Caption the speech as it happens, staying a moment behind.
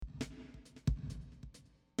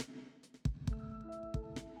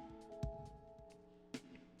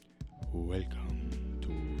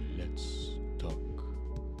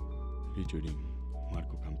featuring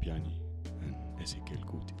Marco Campiani and Ezequiel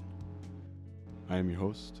Guti. I am your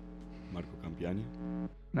host, Marco Campiani.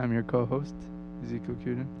 And I'm your co-host, Ezekiel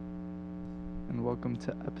Cuden. And welcome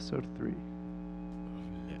to episode 3.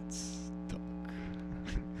 Let's talk.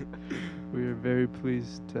 We are very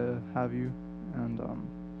pleased to have you, and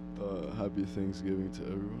Happy Thanksgiving to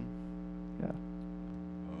everyone. yeah,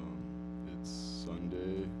 It's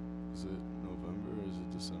Sunday. Is it November or is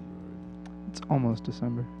it December already? it's almost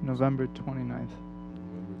December, November 29th. November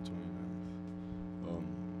 29th.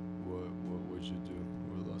 What'd you do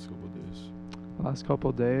over the last couple of days? The last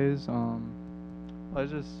couple days, I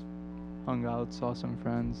just hung out, saw some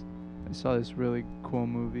friends. I saw this really cool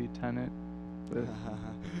movie, Tenet.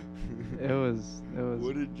 It was.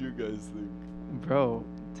 What did you guys think? Bro,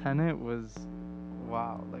 Tenet was,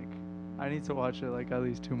 wow. Like, I need to watch it like at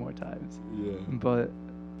least 2 more times. Yeah. But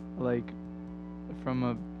like, from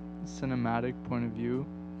a cinematic point of view,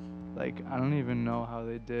 like, I don't even know how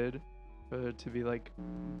they did for it to be like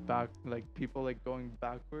people like going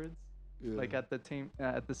backwards, Yeah. like at the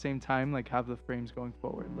same time, like have the frames going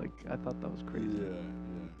forward. Like, I thought that was crazy. Yeah.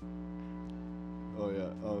 Oh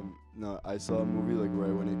yeah. No, I saw a movie like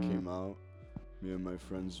right when it came out. Me and my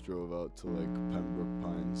friends drove out to like Pembroke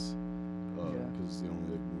Pines, Yeah. because it's the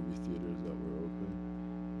only like movie theaters that were open.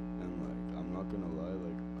 And like, I'm not gonna lie,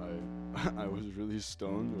 like I was really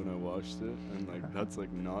stoned when I watched it, and like that's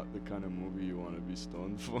like not the kind of movie you want to be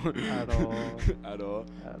stoned for. At all. At all.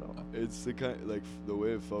 At all. It's the kind, like, the way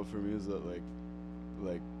it felt for me is that like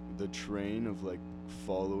the train of like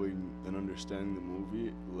following and understanding the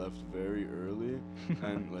movie left very early,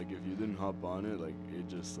 and like if you didn't hop on it, like it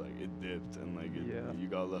just like it dipped, and like you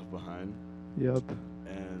got left behind. Yep.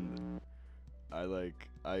 And I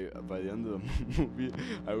by the end of the movie,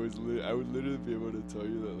 I would literally be able to tell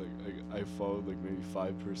you that like I followed like maybe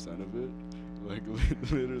 5% of it, like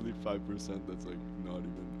literally 5%. That's like not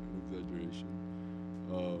even an exaggeration.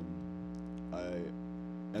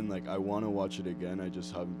 I want to watch it again. I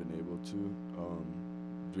just haven't been able to,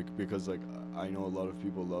 because like I know a lot of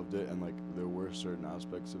people loved it, and like there were certain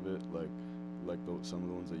aspects of it, like some of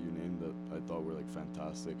the ones that you named that I thought were like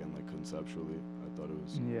fantastic, and like conceptually I thought it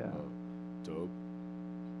was dope.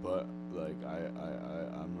 But like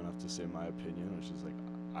I'm gonna have to say my opinion, which is like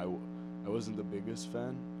I wasn't the biggest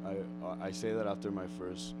fan. I say that after my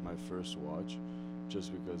first watch,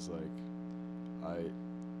 just because like I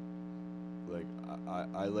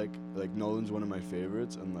like Nolan's one of my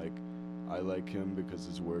favorites, and like I like him because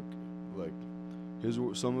his work, like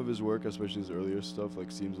some of his work, especially his earlier stuff, like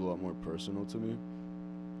seems a lot more personal to me,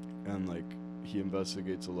 and like he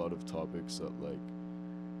investigates a lot of topics that like,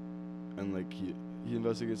 and like he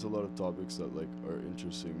investigates a lot of topics that like are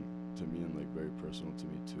interesting to me and like very personal to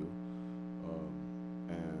me too,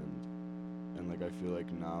 and like I feel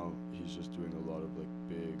like now he's just doing a lot of like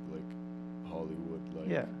big like Hollywood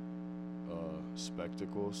like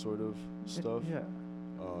spectacle sort of stuff. Yeah.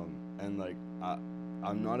 And like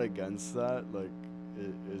I'm not against that. Like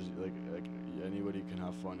it is like anybody can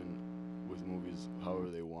have fun with movies however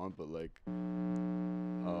they want, but like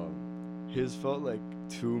his felt like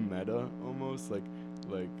too meta almost, like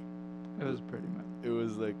It was pretty mad. it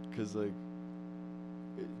was like, cause like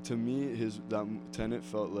to me that Tenet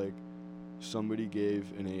felt like somebody gave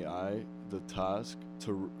an AI the task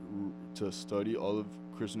to study all of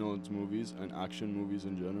Chris Nolan's movies and action movies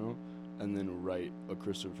in general, and then write a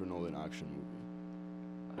Christopher Nolan action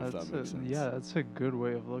movie. If that makes sense. Yeah, that's a good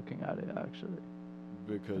way of looking at it, actually.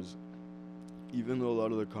 Because even though a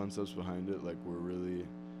lot of the concepts behind it like were really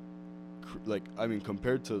like, I mean,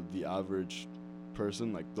 compared to the average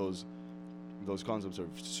person, like those concepts are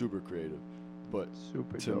super creative, but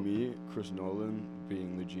Super to dope. me, Chris Nolan,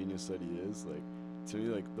 being the genius that he is, like to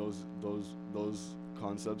me, like those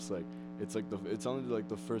concepts, like it's only like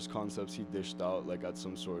the first concepts he dished out like at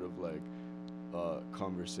some sort of like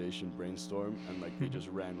conversation brainstorm, and like they just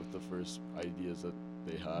ran with the first ideas that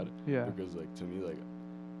they had. Yeah. Because like to me,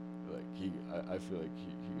 I feel like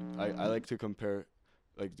I like to compare,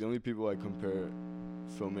 like the only people I compare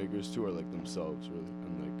filmmakers to are like themselves, really,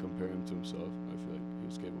 and like comparing him to himself, I feel like he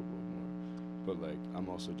was capable of more. But like I'm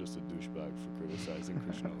also just a douchebag for criticizing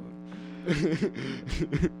Chris Nolan.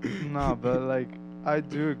 Nah, but like I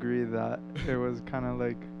do agree that it was kind of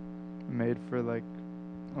like made for like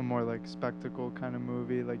a more like spectacle kind of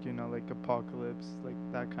movie, like, you know, like Apocalypse, like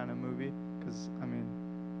that kind of movie. Because I mean,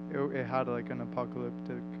 it had like an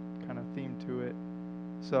apocalyptic kind of theme to it.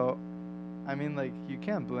 So I mean, like, you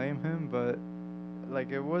can't blame him, but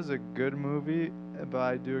like it was a good movie. But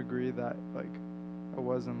I do agree that like it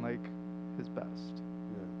wasn't like his best.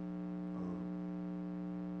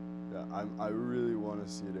 Yeah. Yeah, I really want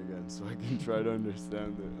to see it again so I can try to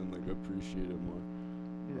understand it and like appreciate it more.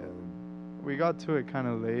 Yeah. Um, We got to it kind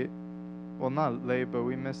of late. Well, not late, but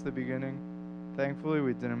we missed the beginning. Thankfully,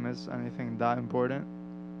 we didn't miss anything that important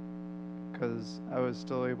because I was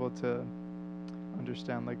still able to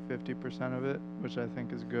understand like 50% of it, which I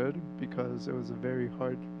think is good because it was a very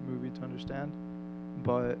hard movie to understand.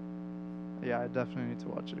 But yeah, I definitely need to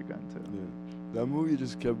watch it again too. yeah, that movie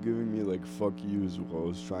just kept giving me like fuck yous while I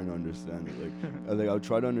was trying to understand it. Like I would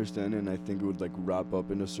try to understand it, and I think it would like wrap up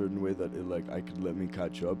in a certain way that it like I could let me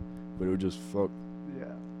catch up, but it would just Yeah.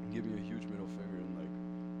 give me a huge middle finger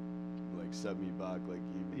and like set me back like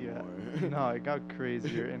even Yeah. more. No, it got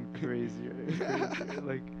crazier and crazier and crazier.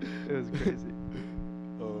 Like it was crazy.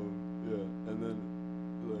 Yeah, and then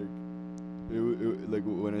like like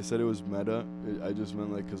when I said it was meta, I just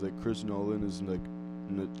meant like because like Chris Nolan is like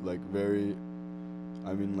like very,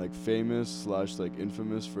 I mean like famous slash like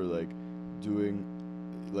infamous for like doing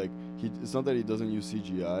like it's not that he doesn't use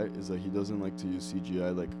CGI, it's that he doesn't like to use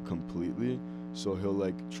CGI like completely, so he'll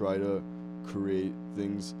like try to create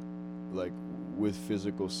things like with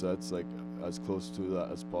physical sets like as close to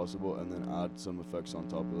that as possible and then add some effects on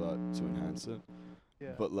top of that to enhance it.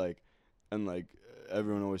 Yeah. But like and like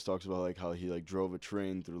everyone always talks about like how he like drove a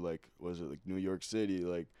train through like was it like New York City,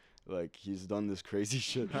 like he's done this crazy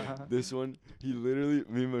shit. This one, he literally,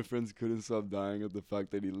 me and my friends couldn't stop dying at the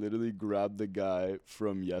fact that he literally grabbed the guy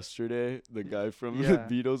from Yesterday, the guy from the Yeah.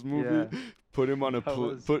 Beatles movie, Yeah. put him on a That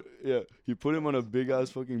was he put him on a was big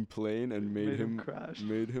ass fucking plane and made him crash.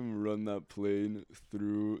 made him run that plane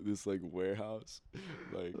through this like warehouse,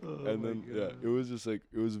 like, Oh and my then yeah, god. it was just like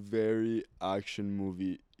it was very action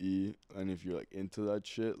movie y, and if you're like into that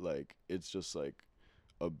shit, like it's just like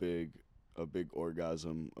a big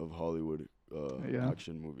orgasm of Hollywood Yeah.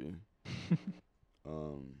 action movie.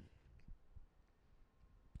 Um,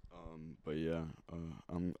 but yeah, I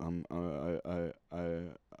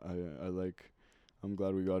like. I'm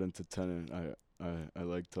glad we got into Tenet. I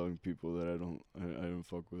like telling people that I don't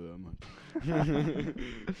fuck with that much.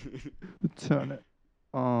 Turn it.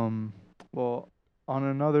 Um. Well, on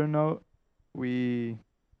another note, we,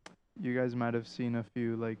 you guys might have seen a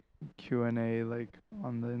few like Q&A like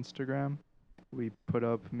on the Instagram. We put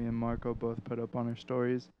up, me and Marco both put up on our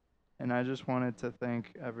stories, and I just wanted to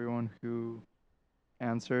thank everyone who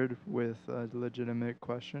answered with a legitimate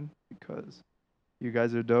question because you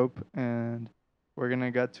guys are dope and we're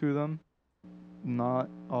gonna get to them, not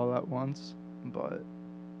all at once, but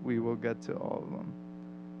we will get to all of them.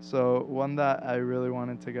 So one that I really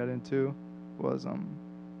wanted to get into was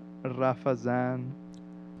Rafa Zan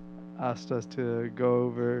asked us to go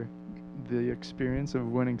over the experience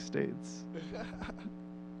of winning states.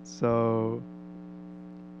 So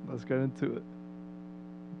let's get into it.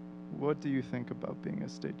 What do you think about being a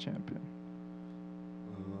state champion?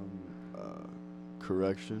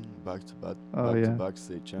 Correction, Oh back to yeah, back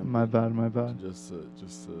state champion. my bad, my bad. Just to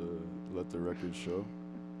let the record show.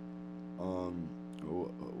 Um,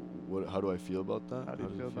 what? How do I feel about that? How do you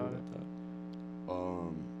feel about it? that?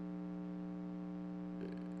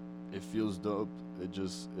 It feels dope. It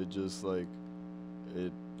just like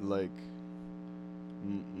it like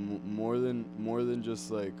more than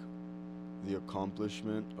just like the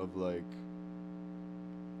accomplishment of like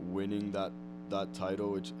winning that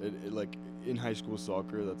title, which it like in high school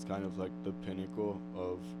soccer, that's kind of like the pinnacle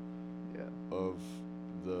Yeah. of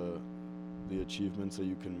the achievements that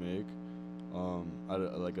you can make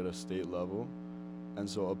at a state level. And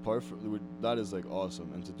so apart from that is like awesome,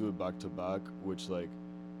 and to do it back to back, which like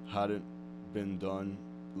hadn't been done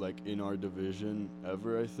like in our division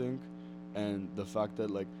ever, I think. And the fact that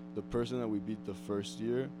like the person that we beat the first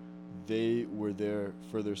year, they were there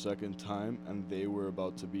for their second time, and they were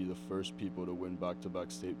about to be the first people to win back-to-back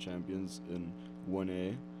state champions in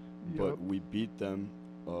 1A, but we beat them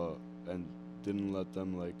and didn't let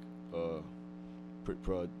them like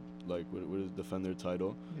what is defend their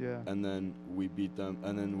title. Yeah. And then we beat them,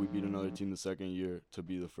 and then we beat another team the second year to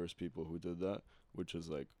be the first people who did that, which is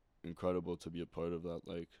like incredible to be a part of that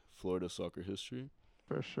like Florida soccer history.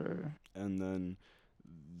 For sure. And then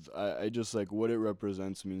I just like what it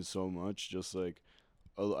represents means so much. Just like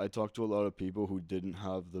I talked to a lot of people who didn't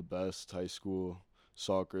have the best high school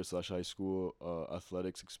soccer slash high school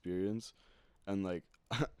athletics experience, and like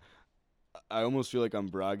I almost feel like I'm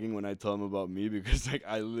bragging when I tell them about me because like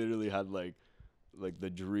I literally had like the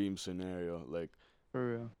dream scenario. Like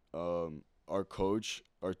For real.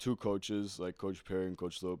 our two coaches, like Coach Perry and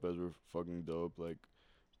Coach Lopez, were fucking dope. Like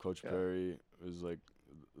Coach Yeah. Perry is like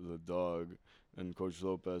the dog, and Coach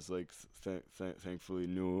Lopez like thankfully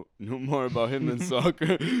knew more about him than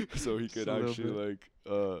soccer, so he Just could a little actually bit. like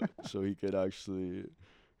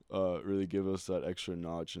really give us that extra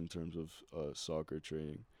notch in terms of soccer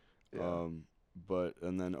training. Yeah, Um, but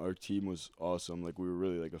and then our team was awesome. Like we were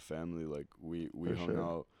really like a family. Like we for hung sure.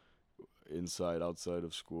 out inside, outside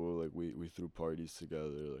of school. Like we threw parties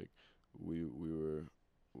together. Like we we were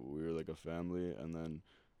we were like a family, and then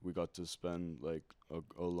we got to spend like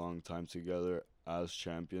a long time together as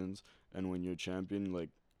champions. And when you're champion, like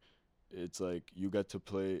it's like you get to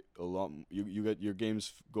play a lot. You get your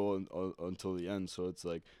games go until the end. So it's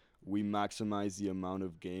like we maximize the amount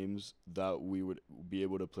of games that we would be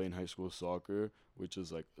able to play in high school soccer, which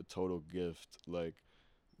is like a total gift. Like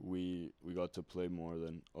we got to play more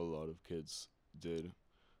than a lot of kids did.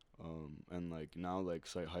 And like now, like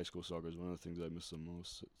high school soccer is one of the things I miss the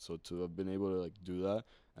most. So to have been able to like do that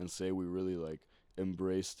and say we really like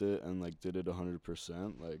embraced it and like did it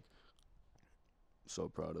 100%, like so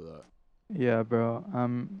proud of that. Yeah, bro.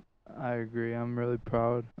 I agree. I'm really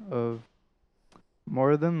proud of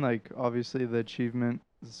more than like obviously the achievement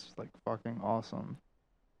is like fucking awesome,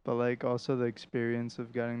 but like also the experience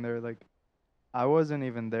of getting there. Like I wasn't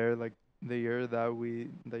even there like the year that we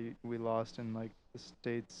lost in like the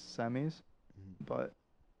states semis, but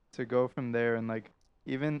to go from there and like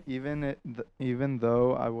even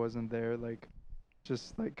though I wasn't there, like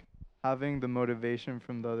just like having the motivation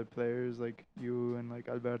from the other players like you and like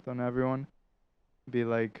Alberto and everyone be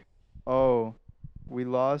like, oh, we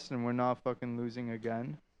lost and we're not fucking losing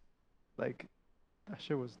again. Like that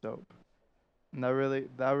shit was dope, and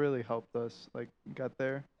that really helped us like get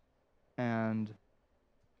there. And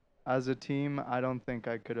as a team, I don't think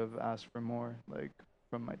I could have asked for more like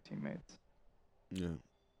from my teammates. Yeah,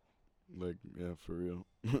 like yeah, for real.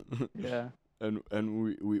 Yeah, And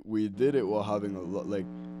we did it while having a lot. Like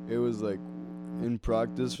it was like in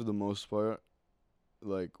practice for the most part.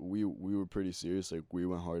 Like we were pretty serious. Like we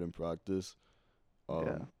went hard in practice.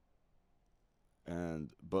 yeah, Um, and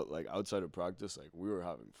but like outside of practice, like we were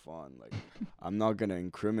having fun. Like I'm not gonna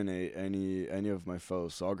incriminate any of my fellow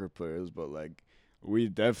soccer players, but like we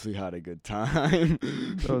definitely had a good time.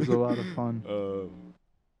 that was a lot of fun.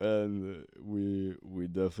 And we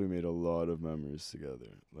definitely made a lot of memories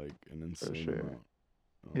together, like an For insane sure. amount.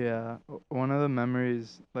 Yeah, one of the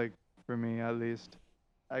memories, like for me at least,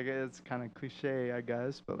 I guess it's kind of cliche, I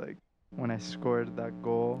guess, but like when I scored that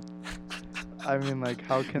goal, I mean, like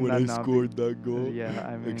how can When that I not be? scored that goal, Yeah,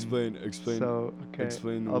 I mean, explain so okay,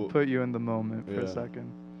 explain I'll what. put you in the moment for a Yeah.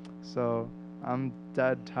 second. So I'm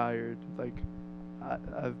dead tired. Like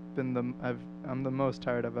I'm the most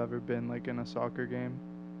tired I've ever been like in a soccer game,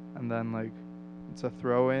 and then like it's a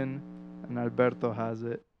throw in, and Alberto has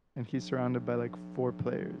it, and he's surrounded by like four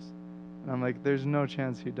players, and I'm like, there's no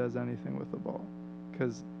chance he does anything with the ball,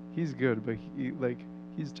 cause he's good, but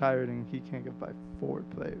he's tired and he can't get by four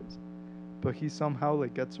players, but he somehow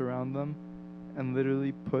like gets around them, and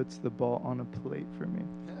literally puts the ball on a plate for me.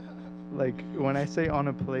 Like when I say on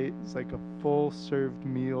a plate, it's like a full served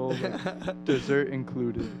meal, like dessert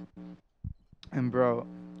included. And bro,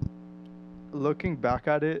 looking back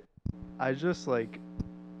at it, I just like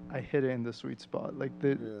I hit it in the sweet spot. Like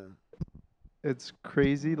Yeah. it's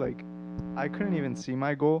crazy. Like I couldn't even see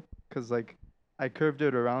my goal because like I curved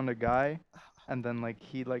it around a guy, and then like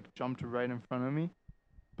he like jumped right in front of me.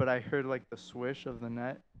 But I heard like the swish of the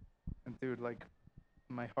net, and dude, like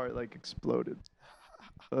my heart like exploded.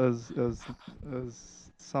 It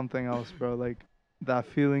was something else, bro. Like that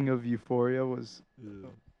feeling of euphoria was Yeah.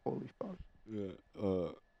 holy fuck. Yeah.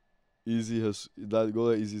 Easy has that goal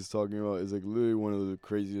that Easy's talking about is like literally one of the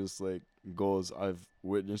craziest like goals I've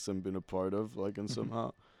witnessed and been a part of, like, and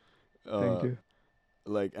somehow. Thank Uh you.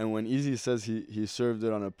 like, and when Easy says he served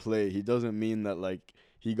it on a plate, he doesn't mean that like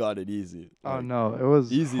he got it easy. Oh Like no, it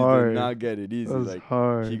was Easy did hard. not get it It easy. was Like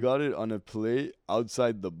he hard. got it on a plate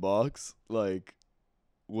outside the box. Like,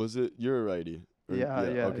 was it, you're a righty? Or Yeah, yeah,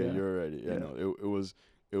 yeah, okay, yeah, you're a righty. Yeah, yeah. no, it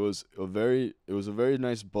was a very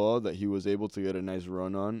nice ball that he was able to get a nice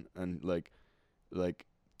run on, and like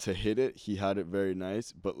to hit it, he had it very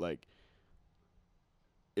nice, but like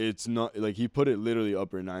it's not like he put it literally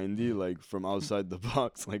upper 90, like from outside the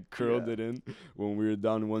box, like curled Yeah. it in when we were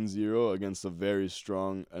down 1-0 against a very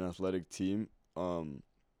strong and athletic team. Um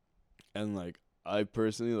and like I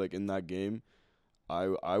personally, like in that game,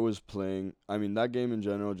 I was playing, I mean that game in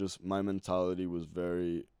general, just my mentality was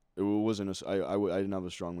very, it wasn't I didn't have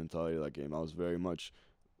a strong mentality that game. I was very much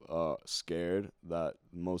scared that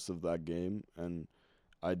most of that game, and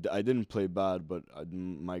I didn't play bad, but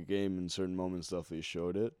my game in certain moments definitely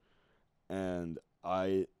showed it. And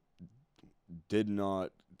I did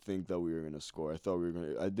not think that we were gonna score.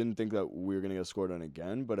 I didn't think that we were gonna get scored on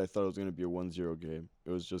again, but I thought it was gonna be a 1-0 game. It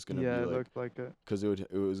was just gonna be Yeah, it like, looked like it. cause it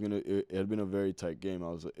had been a very tight game.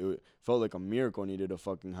 It felt like a miracle needed to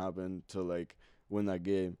fucking happen to like win that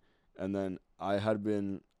game, and then I had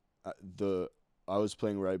been the I was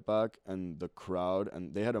playing right back, and the crowd,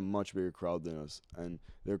 and they had a much bigger crowd than us, and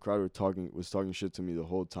their crowd was talking shit to me the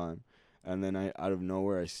whole time. And then I out of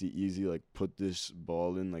nowhere I see Easy like put this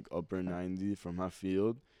ball in like upper 90 from half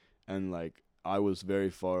field, and like I was very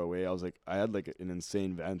far away. I had like an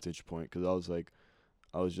insane vantage point because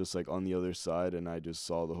I was just like on the other side, and I just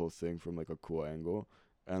saw the whole thing from like a cool angle,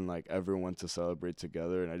 and like everyone went to celebrate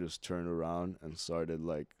together, and I just turned around and started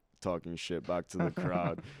like talking shit back to the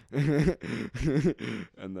crowd,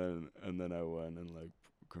 and then I went and like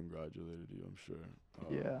congratulated you. I'm sure.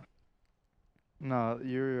 Yeah. No,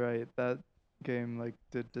 you're right. That game like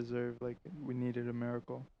did deserve like we needed a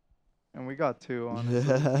miracle, and we got two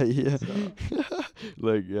honestly. Yeah. So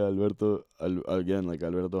Like yeah, again, like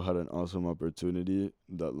Alberto had an awesome opportunity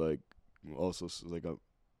that like also like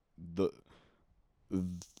the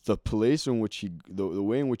the place in which the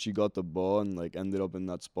way in which he got the ball and like ended up in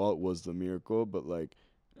that spot was the miracle, but like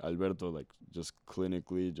Alberto like just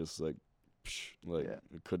clinically just like like yeah,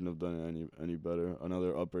 couldn't have done it any better.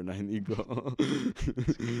 Another upper 90 goal.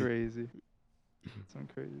 it's crazy. Some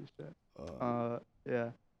crazy shit. Yeah.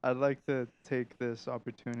 I'd like to take this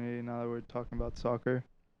opportunity now that we're talking about soccer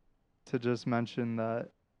to just mention that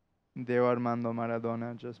Diego Armando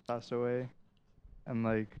Maradona just passed away, and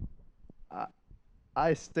like I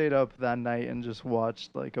I stayed up that night and just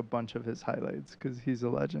watched like a bunch of his highlights because he's a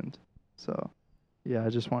legend. So yeah, I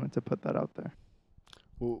just wanted to put that out there.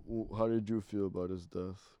 How did you feel about his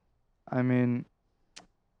death? I mean,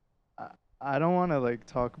 I, I don't want to like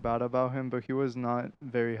talk bad about him, but he was not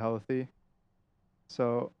very healthy.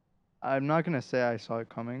 So I'm not gonna say I saw it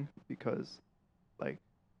coming because like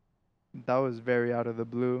that was very out of the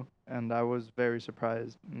blue, and I was very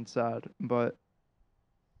surprised and sad. But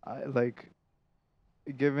I like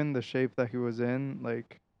given the shape that he was in,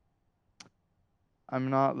 like I'm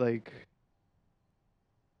not like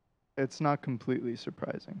it's not completely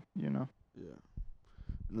surprising, you know? Yeah.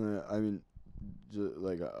 No, I mean,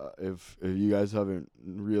 like if you guys haven't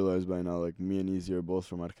realized by now, like me and Easy are both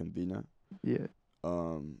from Argentina. Yeah.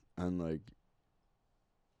 And like,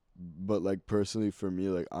 but like personally for me,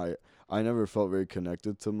 like I never felt very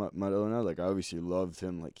connected to Maradona. Like I obviously loved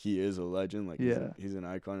him. Like he is a legend. Like Yeah. he's an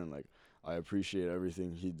icon, and like I appreciate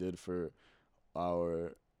everything he did for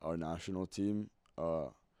our national team.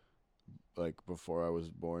 Like before I was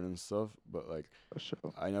born and stuff. But like For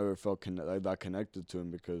sure. I never felt like that connected to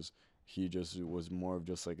him because he just was more of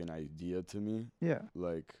just like an idea to me. Yeah.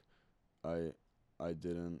 Like I I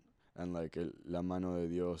didn't, and like La Mano de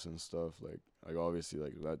Dios and stuff, like obviously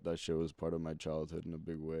like that shit was part of my childhood in a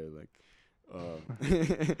big way. Like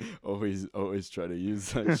always try to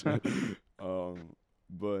use that shit.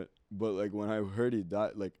 But like when I heard he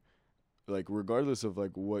died, like regardless of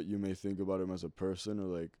like what you may think about him as a person, or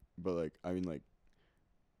like, but like I mean like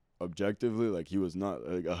objectively, like he was not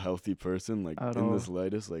like a healthy person, like At in all. this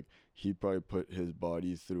latest, like he probably put his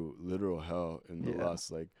body through literal hell in the Yeah.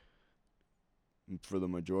 last like for the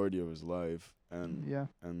majority of his life. Yeah.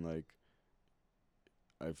 And like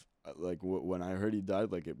when I heard he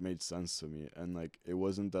died, like it made sense to me. And like it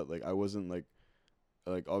wasn't that like I wasn't like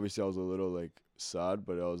obviously I was a little like sad,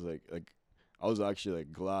 but I was like I was actually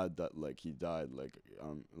like glad that like he died.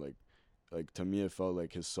 Like to me it felt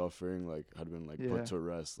like his suffering like had been like Yeah. put to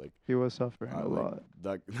rest. Like He was suffering a like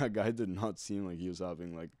lot. that guy did not seem like he was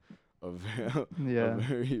having like a very Yeah. a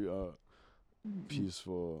very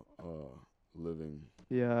peaceful living.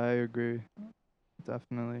 Yeah, I agree.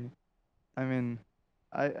 Definitely. I mean,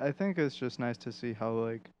 I think it's just nice to see how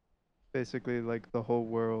like basically like the whole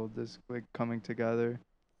world is like coming together.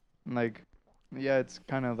 Like yeah, it's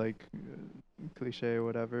kind of like cliche or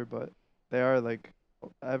whatever, but they are like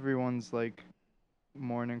everyone's like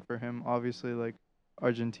mourning for him. Obviously like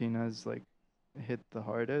Argentina's like hit the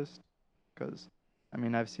hardest cuz I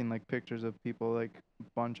mean, I've seen like pictures of people like a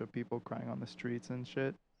bunch of people crying on the streets and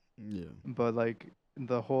shit. Yeah. But like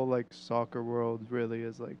the whole like soccer world really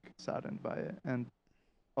is like saddened by it. And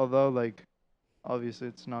although like obviously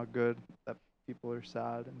it's not good that people are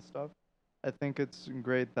sad and stuff, I think it's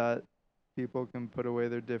great that people can put away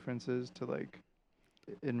their differences to like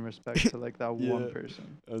in respect to like that one Yeah.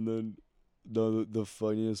 person. And then the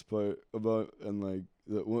funniest part about, and like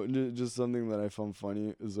just something that I found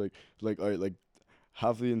funny is like all right, like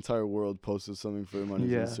half the entire world posted something for him on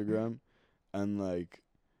his Yeah. Instagram, and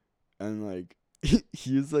like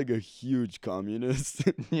he's like a huge communist.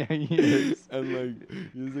 Yeah, he is. And like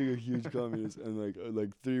he's like a huge communist, and like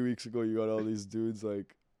 3 weeks ago you got all these dudes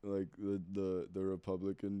like the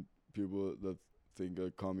Republican people that think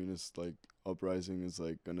a communist like uprising is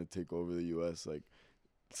like gonna take over the US, like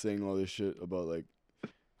saying all this shit about like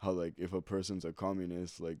how like if a person's a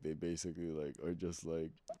communist, like they basically like are just like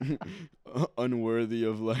unworthy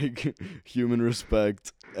of like human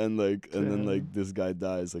respect, and then Yeah. like this guy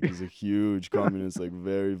dies, like he's a huge communist, like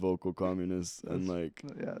very vocal communist, and That's- like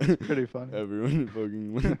yeah, it's pretty funny. everyone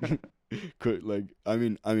fucking could like I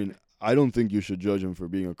mean I don't think you should judge him for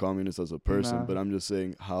being a communist as a person, Nah. but I'm just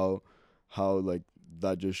saying how like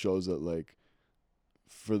that just shows that like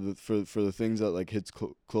for the things that like hits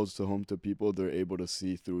close to home to people, they're able to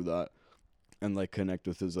see through that and like connect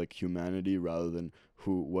with his like humanity rather than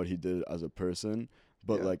what he did as a person.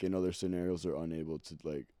 But Yeah. like in other scenarios, they're unable to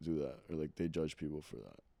like do that, or like they judge people for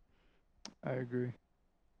I agree.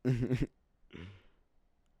 that.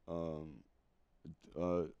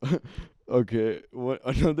 Okay, what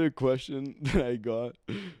another question that I got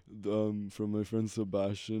from my friend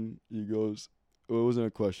Sebastian. He goes, well, it wasn't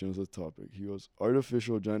a question, it was a topic. He goes,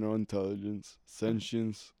 artificial general intelligence,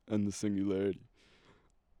 sentience, and the singularity.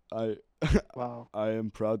 I Wow. I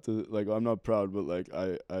am proud to like I'm not proud, but like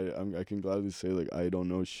I can gladly say like I don't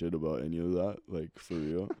know shit about any of that, like for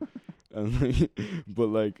real. And like but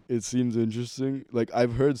like it seems interesting. Like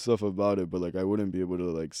I've heard stuff about it, but like I wouldn't be able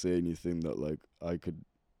to like say anything that like I could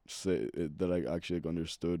say that I actually like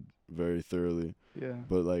understood very thoroughly. Yeah.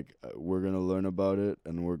 But like we're gonna learn about it,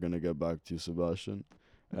 and we're gonna get back to you, Sebastian,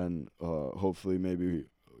 and hopefully maybe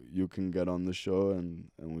you can get on the show, and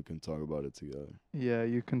we can talk about it together. Yeah,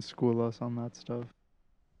 you can school us on that stuff.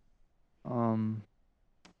 Um,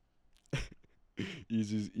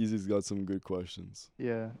 Easy's got some good questions.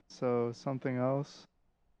 yeah. So something else.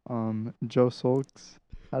 Joe Sulks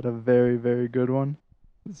had a very, very good one.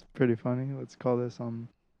 It's pretty funny. Let's call this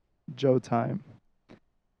Joe time.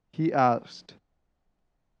 He asked,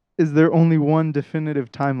 "Is there only one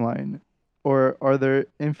definitive timeline, or are there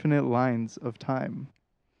infinite lines of time?"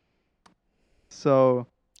 So,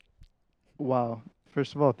 wow.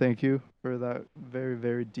 First of all, thank you for that very,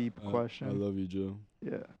 very deep I question. love you, Joe.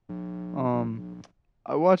 Yeah.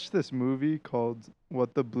 I watched this movie called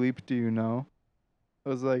What the Bleep Do You Know? It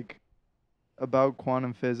was like about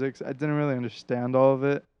quantum physics. I didn't really understand all of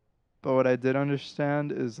it, but what I did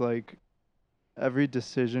understand is like every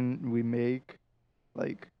decision we make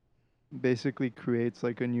like basically creates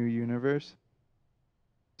like a new universe.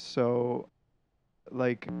 So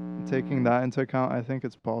like taking that into account, I think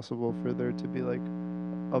it's possible for there to be like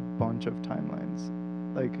a bunch of timelines.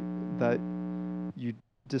 Like that you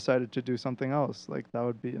decided to do something else. Like that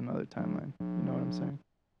would be another timeline. You know what I'm saying?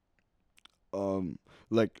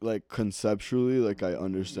 Like conceptually, like I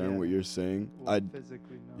understand Yeah. what you're saying. Well,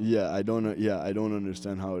 physically no. Yeah, I don't know. Yeah, I don't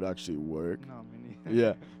understand how it actually work. No, me neither.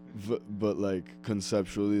 Yeah, but like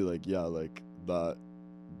conceptually, like yeah, like that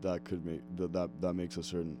could make that makes a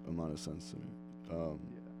certain amount of sense to me. Yeah.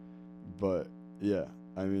 But yeah,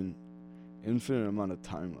 I mean, infinite amount of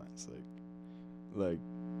timelines, like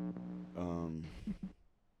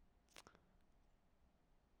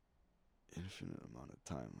infinite amount of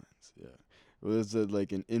timelines. Yeah, well, there's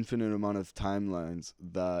like an infinite amount of timelines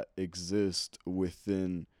that exist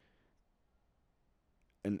within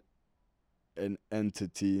an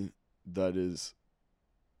entity that is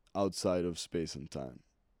outside of space and time.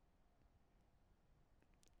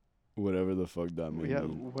 Whatever the fuck that may Yeah,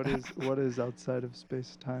 mean. what is outside of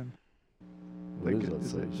space time? What Like is is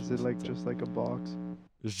outside of it space like and just like a box?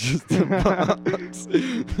 It's just a box.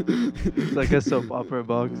 It's like a soap opera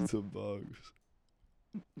box. It's a box.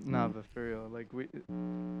 Nah, but for real,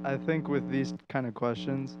 I think with these kind of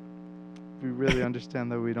questions, we really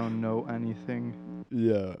understand that we don't know anything.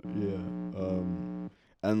 Yeah, yeah.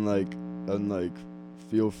 And like,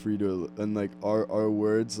 feel free to and like our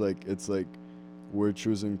words, like it's like we're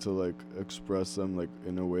choosing to like express them like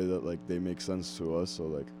in a way that like they make sense to us. So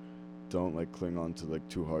like, don't like cling on to like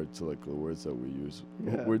too hard to like the words that we use.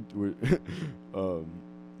 Yeah. We're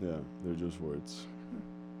yeah, they're just words.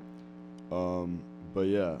 But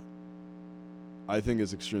yeah, I think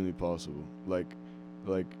it's extremely possible. Like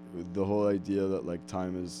the whole idea that like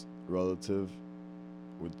time is relative,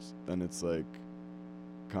 which and it's like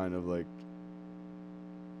kind of like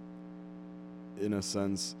in a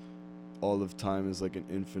sense all of time is like an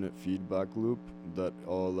infinite feedback loop that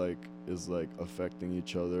all like is like affecting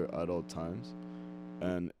each other at all times,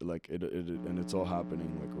 and like it and it's all happening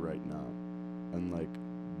like right now, and like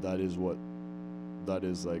that is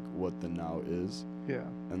like what the now is. Yeah.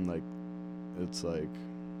 And like it's like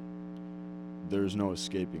there's no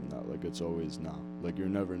escaping that. Like it's always now. Like you're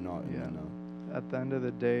never not in Yeah. the now. At the end of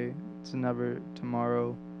the day, it's never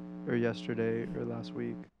tomorrow or yesterday or last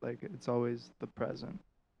week. Like it's always the present.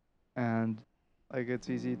 And like it's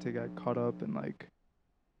easy to get caught up in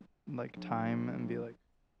like time and be like,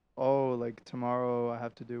 "Oh, like tomorrow I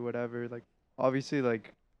have to do whatever." Like obviously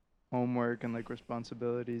like homework and like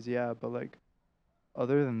responsibilities, yeah, but like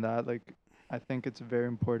other than that, like I think it's very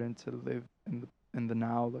important to live in the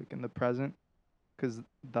now, like in the present, cuz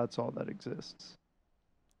that's all that exists.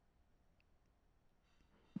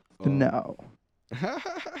 The Um, now.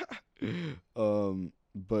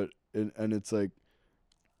 but and it's like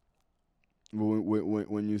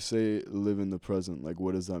when you say live in the present, like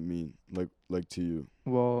what does that mean? Like to you?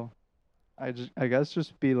 Well, I guess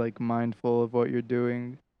just be like mindful of what you're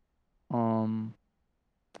doing. Um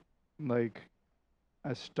like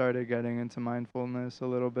I started getting into mindfulness a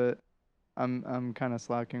little bit. I'm kind of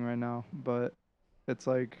slacking right now, but it's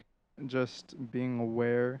like just being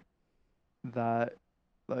aware that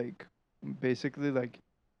like basically like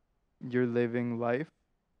you're living life,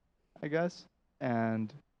 I guess,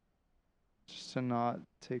 and just to not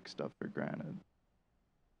take stuff for granted.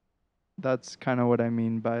 That's kind of what I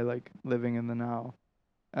mean by like living in the now.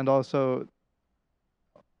 And also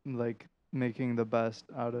like making the best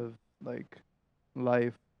out of like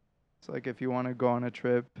life. It's like if you want to go on a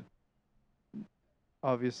trip,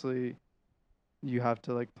 obviously you have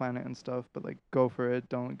to like plan it and stuff, but like go for it.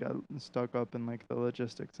 Don't get stuck up in like the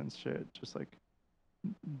logistics and shit. Just like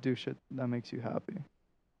do shit that makes you happy.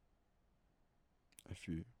 I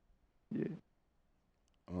feel Yeah.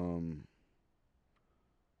 um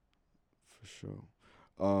for sure.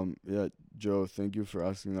 Yeah, Joe, thank you for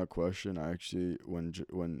asking that question. I actually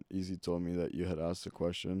when Easy told me that you had asked the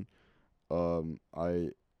question, um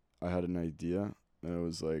I I had an idea, and it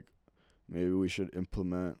was like maybe we should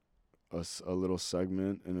implement a little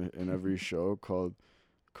segment in every show called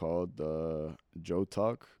Joe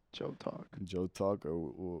Talk. Joe talk. Joe Talk, or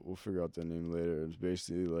we'll figure out the name later. It's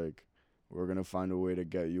basically like we're gonna find a way to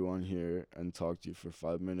get you on here and talk to you for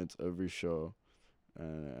 5 minutes every show,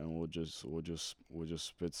 and we'll just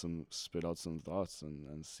spit out some thoughts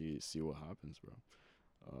and see what happens, bro.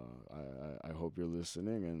 I hope you're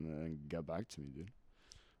listening and get back to me, dude.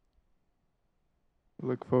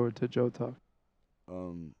 Look forward to Joe talk.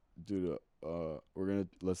 Um, dude,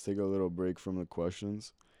 let's take a little break from the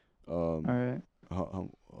questions. All Um, right. how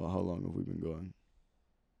long have we been going?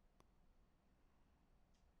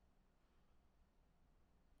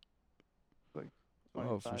 Like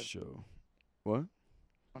Oh, for 25, sure. What?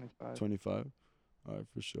 25. 25. All right,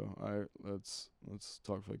 for sure. All right, let's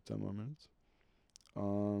talk for like 10 more minutes.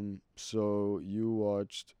 So you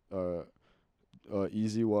watched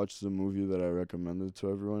Easy watched the movie that I recommended to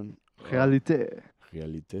everyone, Realite.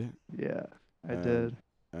 Realite, Yeah, I and did.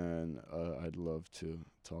 I'd love to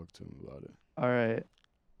talk to him about it. All right.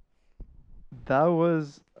 That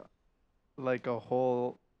was like a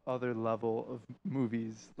whole other level of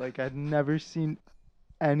movies. Like I'd never seen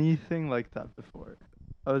anything like that before.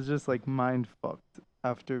 I was just like mind fucked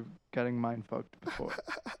after getting mind fucked before.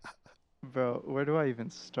 Bro, where do I even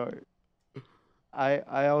start?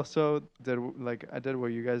 I also did like I did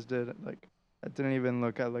what you guys did. Like I didn't even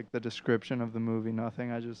look at like the description of the movie,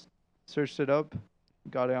 nothing. I just searched it up,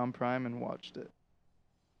 got it on Prime and watched it.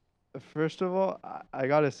 First of all, I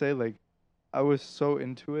gotta say like I was so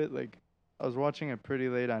into it. Like I was watching it pretty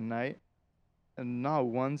late at night, and not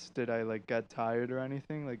once did I like get tired or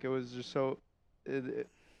anything. Like it was just so, it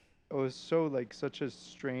was so like such a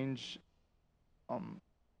strange um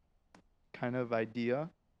kind of idea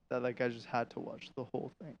that like I just had to watch the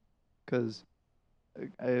whole thing, cause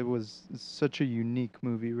it was such a unique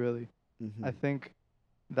movie. Really, I Mhm. think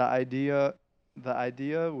the idea, the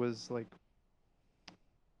idea was like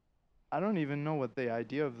I don't even know what the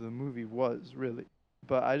idea of the movie was really,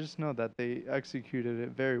 but I just know that they executed it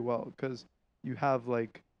very well because you have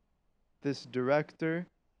like this director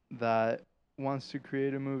that wants to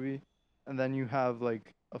create a movie, and then you have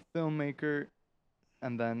like a filmmaker,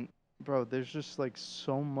 and then bro, there's just like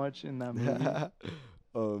so much in that movie.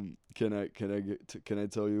 Can I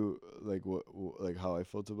tell you like like how I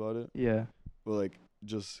felt about it? Yeah, Well, like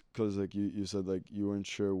just cause like you said like you weren't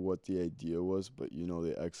sure what the idea was, but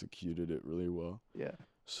they executed it really well. yeah,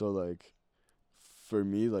 So like for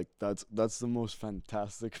me, like that's the most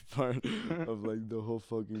fantastic part of like the whole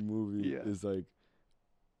fucking movie yeah, is like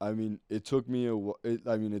I mean it took me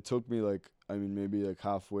it took me like maybe like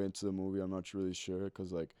halfway into the movie. I'm not really sure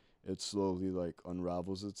because like it slowly like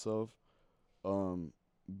unravels itself. Um,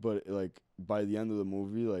 but like by the end of the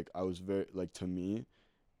movie, like I was very like to me,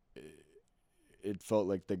 it, it felt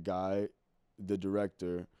like the guy. the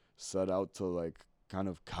director set out to like kind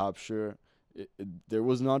of capture. There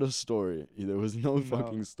was not a story. There was no No.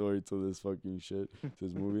 fucking story to this fucking shit, to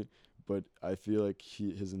this movie. But I feel like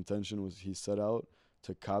his intention was he set out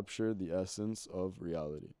to capture the essence of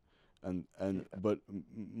reality, and Yeah. but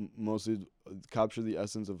mostly capture the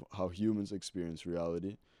essence of how humans experience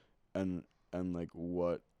reality, and like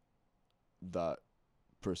that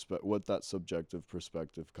what that subjective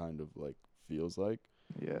perspective kind of like feels like,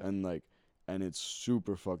 Yeah. and like and it's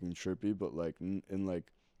super fucking trippy, but like in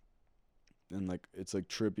like and like it's like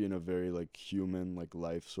trippy in a very like human like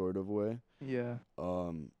life sort of way. Yeah.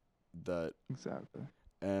 um that Exactly.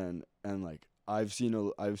 and like I've seen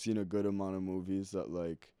a good amount of movies that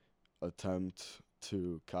like attempt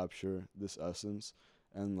to capture this essence,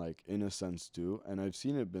 and like in a sense do, and I've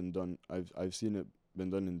seen it been done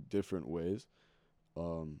in different ways,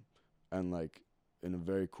 um and like in a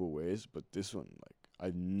very cool ways, but this one like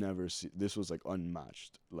I've never seen. This was like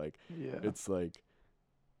unmatched. Like Yeah. it's like,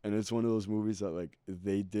 and it's one of those movies that like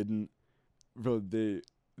they didn't, bro,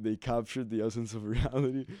 they captured the essence of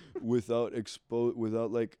reality without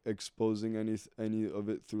like exposing any of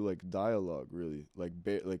it through like dialogue, really, like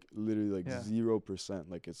like literally like Yeah. 0%.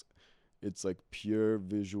 Like it's like pure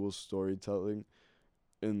visual storytelling,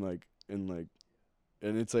 and like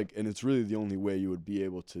and it's like, and it's really the only way you would be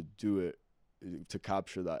able to do it, to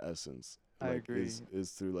capture that essence, I like agree.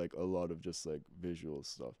 is through like a lot of just like visual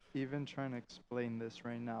stuff. Even trying to explain this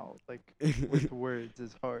right now, like with words,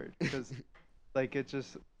 is hard because, like, it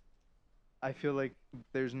just. I feel like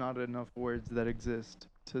there's not enough words that exist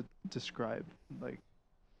to describe like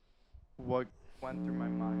what went through my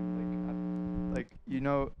mind.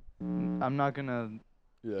 I'm not gonna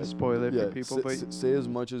Yeah, spoil it for yeah. people, but Say as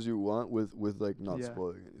much as you want with like not yeah,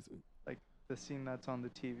 spoiling anything. like the scene that's on the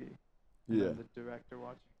TV, and Yeah, then the director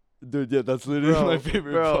watching. dude. Yeah, that's literally my Bro,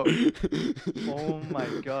 favorite bro, part. oh my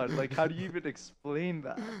god! Like, how do you even explain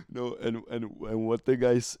that? No, and what the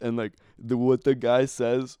guy and like the what the guy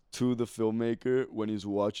says to the filmmaker when he's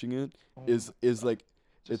watching it Oh is my god! like,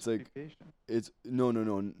 it's Just be like patient. it's no,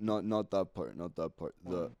 not that part, not that part.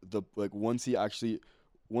 Oh, The like once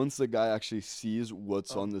the guy actually sees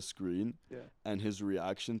what's oh on the screen, yeah. and his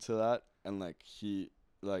reaction to that, and like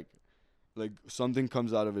like like something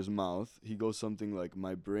comes out of his mouth, he goes something like,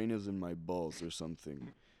 my brain is in my balls or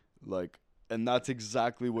something, like, and that's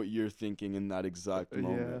exactly what you're thinking in that exact Yeah.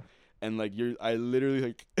 moment. And like I literally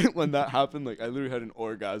like when that happened, like I literally had an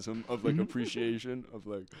orgasm of like appreciation of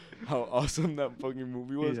like how awesome that fucking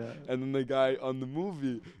movie was. Yeah. And then the guy on the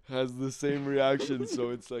movie has the same reaction, so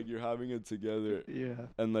it's like you're having it together. Yeah.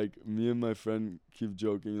 And like me and my friend keep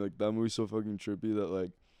joking, like that movie's so fucking trippy that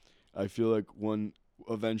like I feel like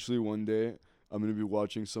eventually one day I'm gonna be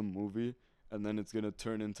watching some movie, and then it's gonna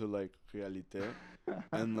turn into like realite,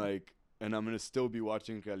 and like, and I'm gonna still be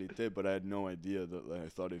watching realite, but I had no idea that, like, I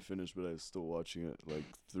thought I finished, but I was still watching it like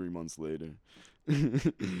 3 months later.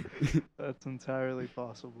 That's entirely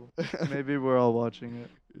possible. Maybe we're all watching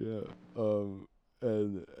it. Yeah.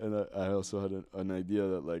 And I also had an idea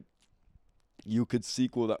that like you could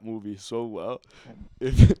sequel that movie so well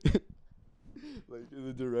if like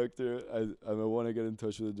the director, I want to get in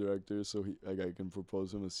touch with the director so he like I can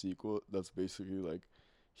propose him a sequel that's basically like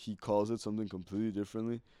he calls it something completely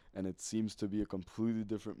differently, and it seems to be a completely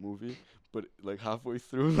different movie, but like halfway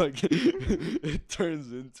through like it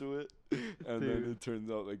turns into it, and then Dude, it turns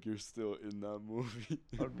out like you're still in that movie.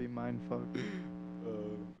 that would be mindfuck.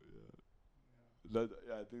 Yeah,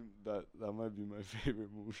 I think that might be my favorite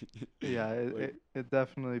movie. Yeah, Like it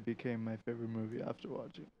definitely became my favorite movie after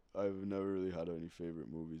watching. I've never really had any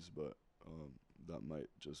favorite movies, but that might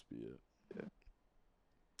just be it.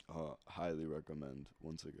 Yeah, Highly recommend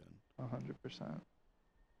once again. 100%.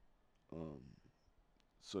 Um,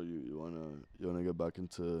 so you wanna get back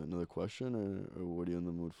into another question, or what are you in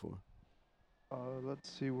the mood for? Let's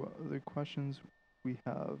see what other questions we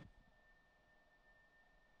have.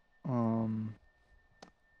 Um,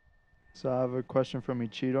 so I have a question from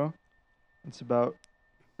Ichiro. It's about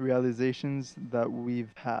realizations that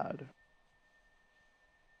we've had.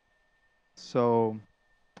 So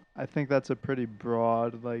I think that's a pretty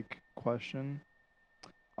broad like question.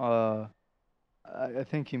 Uh, I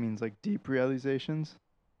think he means like deep realizations.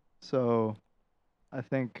 So I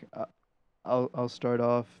think I'll start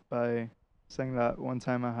off by saying that one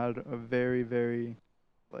time I had a very very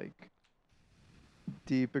like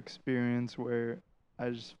deep experience where I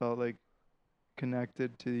just felt like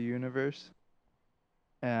connected to the universe,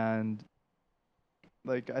 and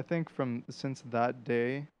like I think from since that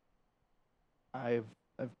day I've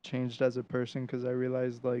I've changed as a person because I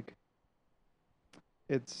realized like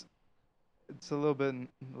it's it's a little bit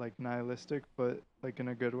like nihilistic, but like in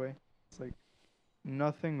a good way. It's like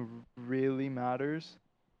nothing really matters,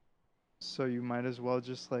 so you might as well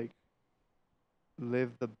just like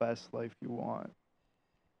live the best life you want.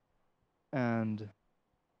 And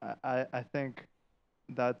I think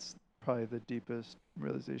that's probably the deepest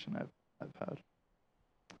realization I've had.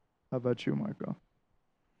 How about you, Marco?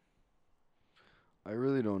 I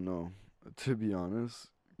really don't know, to be honest,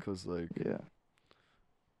 cause like Yeah,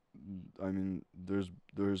 I mean,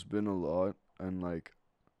 there's been a lot, and like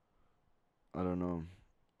I don't know,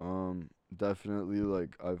 definitely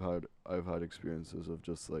like I've had experiences of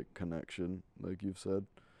just like connection, like you've said,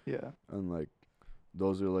 yeah, and like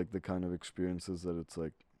those are like the kind of experiences that it's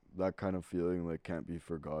like that kind of feeling like can't be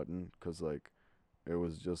forgotten, cause like it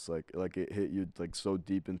was just like it hit you like so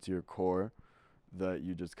deep into your core that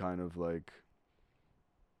you just kind of like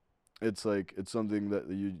it's something that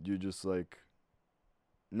you just like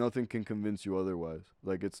nothing can convince you otherwise.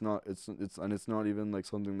 Like it's not even like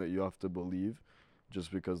something that you have to believe,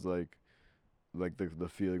 just because like the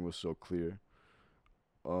feeling was so clear.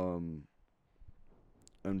 Um,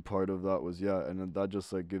 and part of that was yeah, and then that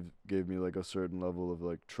just like gave me like a certain level of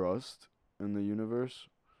like trust in the universe,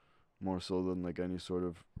 more so than like any sort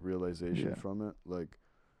of realization yeah, from it. Like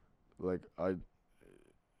I,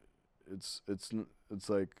 it's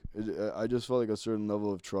like I just felt like a certain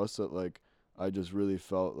level of trust that like I just really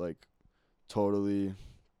felt totally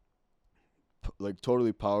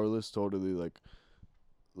totally powerless, totally like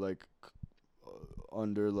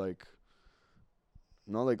under like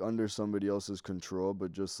not like under somebody else's control,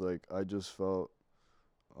 but just like I just felt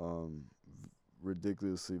um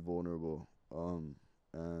ridiculously vulnerable,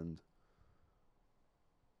 and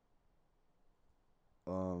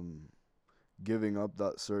um giving up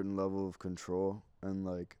that certain level of control and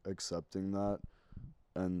like accepting that,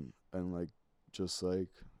 and like just like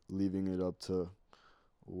leaving it up to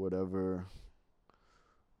whatever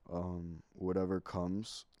whatever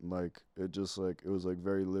comes, like it just like it was like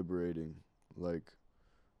very liberating, like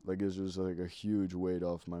it's just like a huge weight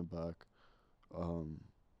off my back, um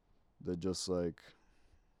that just like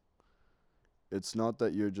it's not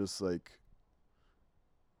that you're just like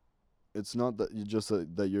it's not that you just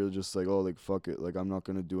that you're just like, oh, like fuck it, like I'm not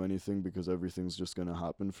gonna do anything because everything's just gonna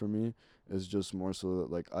happen for me. It's just more so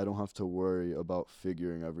that like I don't have to worry about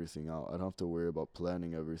figuring everything out. I don't have to worry about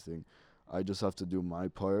planning everything. I just have to do my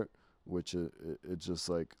part, which it just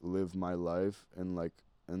like live my life and like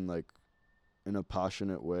in a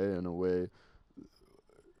passionate way, in a way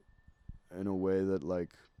that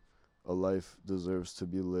like a life deserves to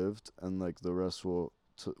be lived, and like the rest will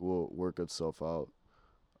work itself out.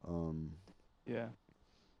 Um, yeah.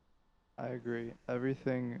 I agree.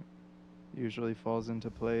 Everything usually falls into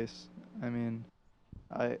place. I mean,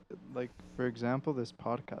 I like for example this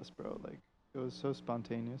podcast, bro. Like it was so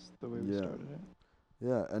spontaneous the way we yeah, started it.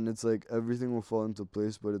 yeah, and it's like everything will fall into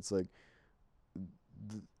place, but it's like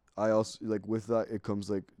th- I also like with that it comes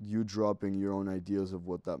like you dropping your own ideas of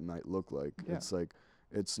what that might look like. Yeah, It's like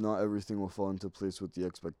it's not everything will fall into place with the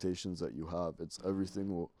expectations that you have. It's everything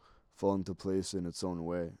will fall into place in its own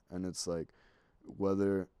way, and it's like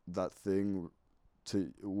whether that thing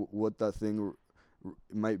what that thing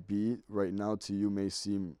might be right now to you may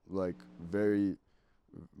seem like very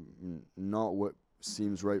not what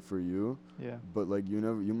seems right for you, yeah, but like you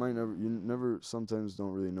never sometimes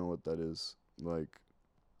don't really know what that is. Like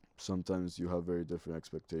sometimes you have very different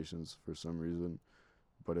expectations for some reason,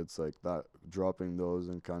 but it's like that dropping those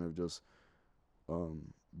and kind of just um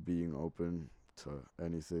being open to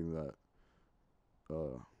anything that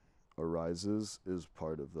uh arises is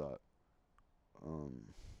part of that. um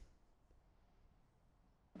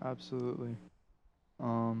absolutely.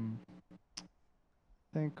 Um,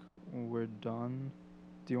 I think we're done.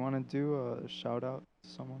 Do you want to do a shout out to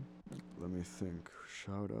someone? Let me think.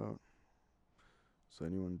 Shout out. Is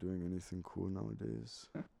anyone doing anything cool nowadays?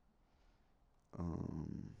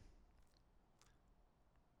 um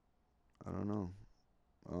I don't know.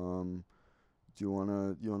 Do you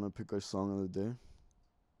wanna pick a song of the day?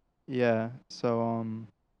 Yeah. So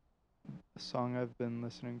a song I've been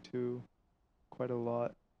listening to quite a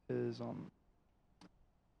lot is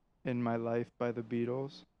 "In My Life" by the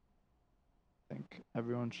Beatles. I think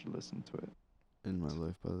everyone should listen to it. In My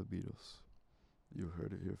Life by the Beatles. You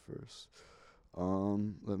heard it here first.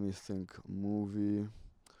 Let me think. Movie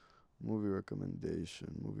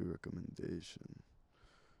recommendation. Movie recommendation.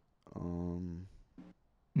 Um.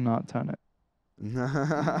 Not Tenet.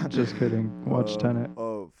 Just kidding. Watch Tenet.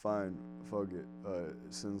 Oh, fine. Fuck it.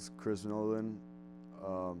 Since Chris Nolan,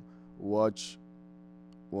 um, watch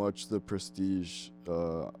The Prestige.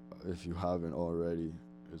 If you haven't already,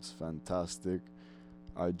 It's fantastic.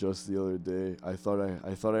 I just the other day I thought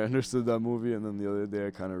I understood that movie, and then the other day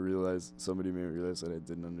I kind of realized somebody made me realize that I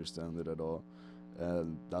didn't understand it at all,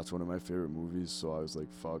 and that's one of my favorite movies. So I was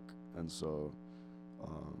like, fuck, and so,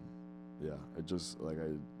 um, yeah, it just like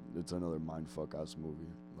it's another mindfuck ass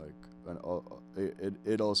movie. Like, and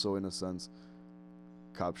it also in a sense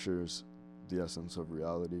captures the essence of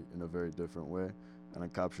reality in a very different way, and I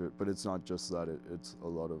capture it, but it's not just that. It's a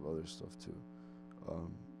lot of other stuff too.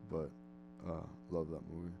 But love that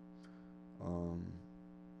movie.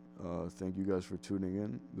 Thank you guys for tuning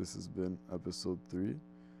in. This has been episode 3.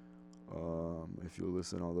 If you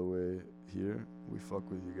listen all the way here, we fuck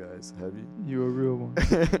with you guys heavy. You a real one.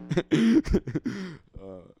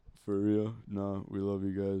 For real. Nah, we love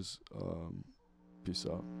you guys. Peace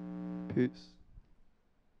out. Peace.